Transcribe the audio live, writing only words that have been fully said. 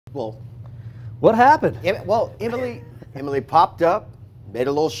Well, What happened? well, Emily popped up, made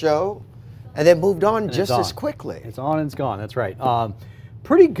a little show, and then moved on And just as quickly. It's on and it's gone. That's right.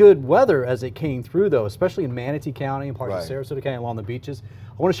 Pretty good weather as it came through, though, especially in Manatee County and parts of Sarasota County along the beaches.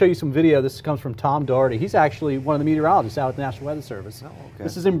 I want to show you some video. This comes from Tom Doherty. He's actually one of the meteorologists out at the National Weather Service. Oh, okay.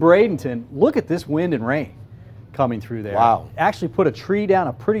 This is in Bradenton. Look at this wind and rain coming through there. Wow. Actually put a tree down,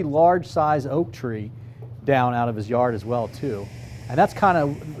 a pretty large size oak tree down out of his yard as well, too. And that's kind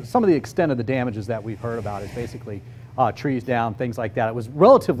of some of the extent of the damages that we've heard about is basically trees down, things like that. It was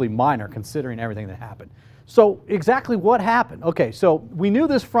relatively minor considering everything that happened. So exactly what happened? Okay, so we knew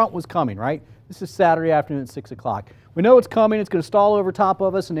this front was coming, right? This is Saturday afternoon at 6 o'clock. We know it's coming. It's going to stall over top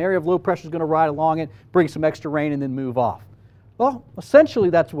of us. An area of low pressure is going to ride along it, bring some extra rain, and then move off. Well,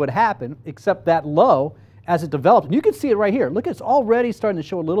 essentially that's what happened, except that low, as it developed, and you can see it right here. Look, it's already starting to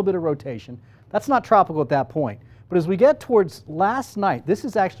show a little bit of rotation. That's not tropical at that point. But as we get towards last night, this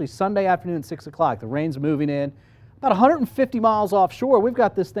is actually Sunday afternoon at 6 o'clock. The rain's moving in. About 150 miles offshore, we've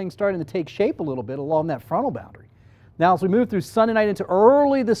got this thing starting to take shape a little bit along that frontal boundary. Now, as we move through Sunday night into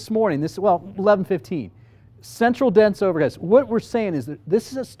early this morning, well, 11:15, central dense overcast. What we're saying is that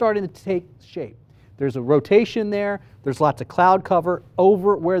this is starting to take shape. There's a rotation there. There's lots of cloud cover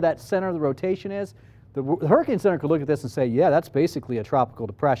over where that center of the rotation is. The Hurricane Center could look at this and say, yeah, that's basically a tropical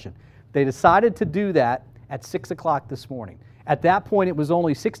depression. They decided to do that at 6 o'clock this morning. At that point, it was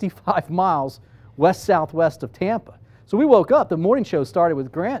only 65 miles west-southwest of Tampa. So we woke up, the morning show started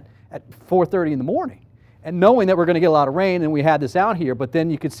with Grant at 4:30 in the morning. And knowing that we're going to get a lot of rain, and we had this out here, but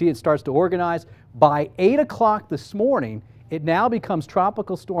then you could see it starts to organize. By 8 o'clock this morning, it now becomes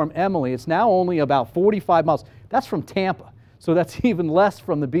Tropical Storm Emily. It's now only about 45 miles. That's from Tampa. So that's even less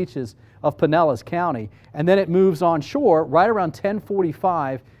from the beaches of Pinellas County. And then it moves on shore right around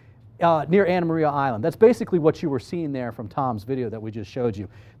 10:45 near Anna Maria Island. That's basically what you were seeing there from Tom's video that we just showed you.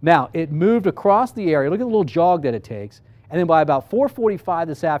 Now, it moved across the area. Look at the little jog that it takes. And then by about 4:45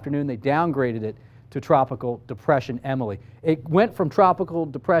 this afternoon, they downgraded it to Tropical Depression Emily. It went from Tropical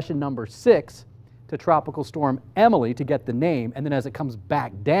Depression number 6 to Tropical Storm Emily to get the name, and then as it comes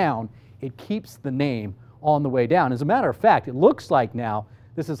back down, it keeps the name on the way down. As a matter of fact, it looks like now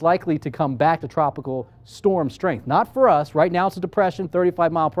this is likely to come back to tropical storm strength. Not for us. Right now it's a depression,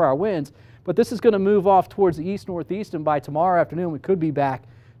 35-mile-per-hour winds, but this is going to move off towards the east-northeast, and by tomorrow afternoon we could be back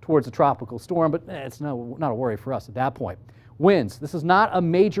towards a tropical storm, but it's not a worry for us at that point. Winds. This is not a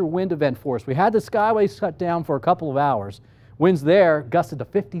major wind event for us. We had the skyways shut down for a couple of hours. Winds there gusted to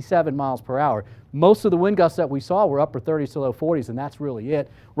 57 miles per hour. Most of the wind gusts that we saw were upper 30s to low 40s, and that's really it.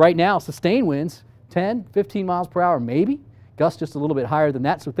 Right now, sustained winds, 10, 15 miles per hour maybe. Gusts just a little bit higher than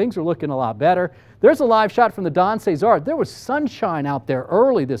that, so things are looking a lot better. There's a live shot from the Don Cesar. There was sunshine out there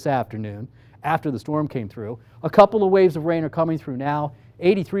early this afternoon after the storm came through. A couple of waves of rain are coming through now.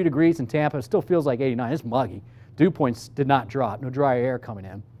 83 degrees in Tampa. It still feels like 89. It's muggy. Dew points did not drop. No dry air coming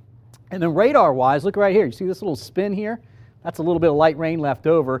in. And then radar-wise, look right here. You see this little spin here? That's a little bit of light rain left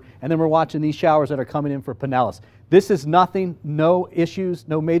over. And then we're watching these showers that are coming in for Pinellas. This is nothing, no issues,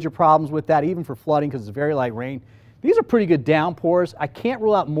 no major problems with that, even for flooding because it's very light rain. These are pretty good downpours. I can't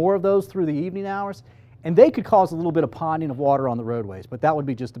rule out more of those through the evening hours, and they could cause a little bit of ponding of water on the roadways, but that would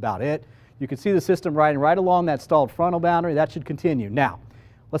be just about it. You can see the system riding right along that stalled frontal boundary. That should continue. Now,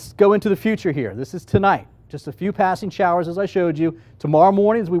 let's go into the future here. This is tonight. Just a few passing showers as I showed you. Tomorrow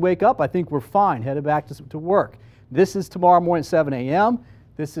morning as we wake up, I think we're fine, headed back to work. This is tomorrow morning at 7 a.m.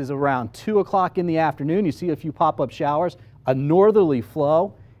 This is around 2 o'clock in the afternoon. You see a few pop-up showers, a northerly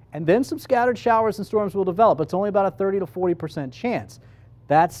flow, and then some scattered showers and storms will develop. It's only about a 30 to 40% chance.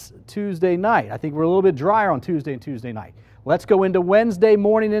 That's Tuesday night. I think we're a little bit drier on Tuesday and Tuesday night. Let's go into Wednesday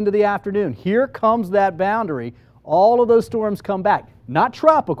morning into the afternoon. Here comes that boundary. All of those storms come back. Not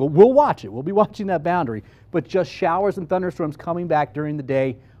tropical. We'll watch it. We'll be watching that boundary, but just showers and thunderstorms coming back during the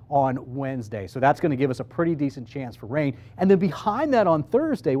day on Wednesday. So that's going to give us a pretty decent chance for rain. And then behind that on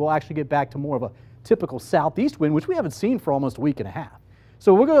Thursday, we'll actually get back to more of a typical southeast wind, which we haven't seen for almost a week and a half.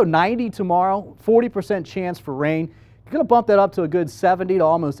 So we're going to go 90 tomorrow, 40% chance for rain. You're going to bump that up to a good 70 to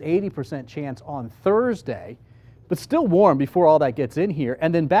almost 80% chance on Thursday, but still warm before all that gets in here.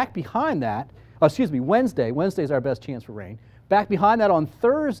 And then back behind that, Wednesday. Wednesday's our best chance for rain. Back behind that on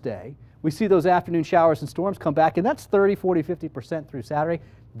Thursday, we see those afternoon showers and storms come back, and that's 30, 40, 50% through Saturday.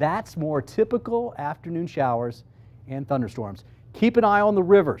 That's more typical afternoon showers and thunderstorms. Keep an eye on the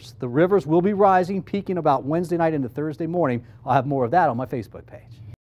rivers. The rivers will be rising, peaking about Wednesday night into Thursday morning. I'll have more of that on my Facebook page.